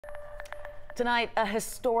Tonight, a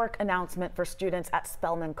historic announcement for students at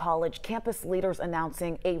Spelman College. Campus leaders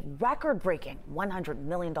announcing a record-breaking $100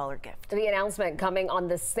 million gift. The announcement coming on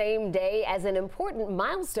the same day as an important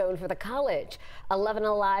milestone for the college. 11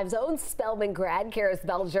 Alive's own Spelman grad, Karis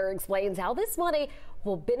Belger, explains how this money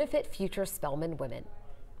will benefit future Spelman women.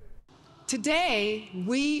 Today,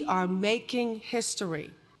 we are making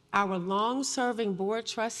history. Our long-serving board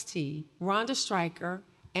trustee, Rhonda Stryker,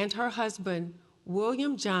 and her husband,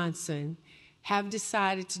 William Johnson, have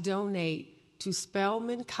decided to donate to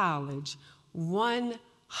Spelman College $100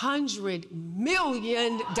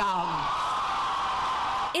 million.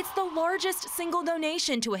 It's the largest single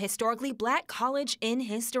donation to a historically black college in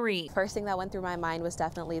history. First thing that went through my mind was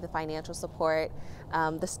definitely the financial support,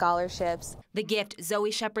 the scholarships. The gift,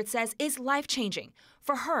 Zoe Shepard says, is life-changing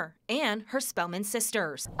for her and her Spelman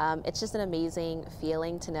sisters. It's just an amazing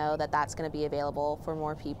feeling to know that that's going to be available for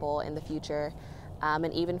more people in the future.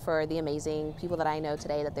 And even for the amazing people that I know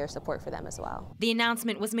today, that there's support for them as well. The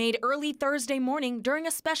announcement was made early Thursday morning during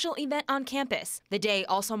a special event on campus. The day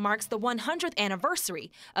also marks the 100th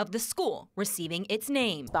anniversary of the school receiving its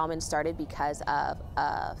name. Spelman started because of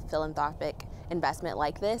a philanthropic investment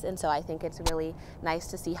like this, and so I think it's really nice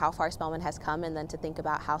to see how far Spelman has come and then to think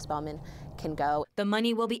about how Spelman can go. The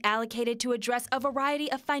money will be allocated to address a variety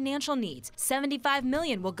of financial needs. $75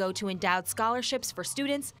 million will go to endowed scholarships for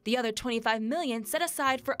students. The other $25 million set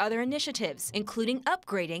aside for other initiatives, including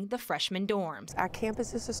upgrading the freshman dorms. Our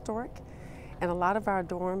campus is historic, and a lot of our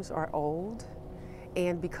dorms are old,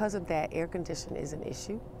 and because of that, air conditioning is an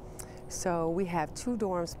issue. So we have 2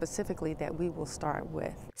 dorms specifically that we will start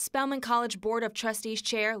with. Spelman College Board of Trustees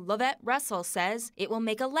Chair Lovette Russell says it will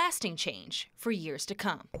make a lasting change for years to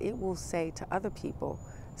come. It will say to other people,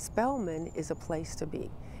 Spelman is a place to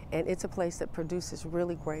be, and it's a place that produces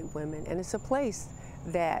really great women, and it's a place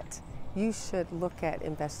that you should look at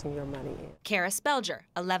investing your money in. Karis Belger,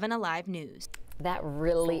 11 Alive News. That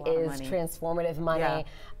really is transformative money. Yeah.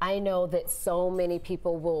 I know that so many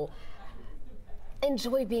people will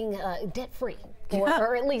enjoy being debt-free,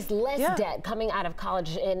 or at least less debt coming out of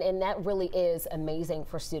college, and that really is amazing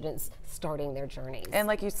for students starting their journeys. And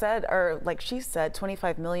like you said, or like she said,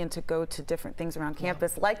 $25 million to go to different things around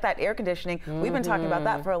campus, like that air conditioning. We've been talking about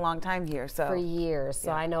that for a long time here. So for years.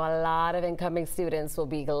 So I know a lot of incoming students will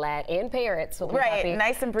be glad, and parents will be happy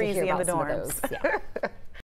nice and breezy in the dorms.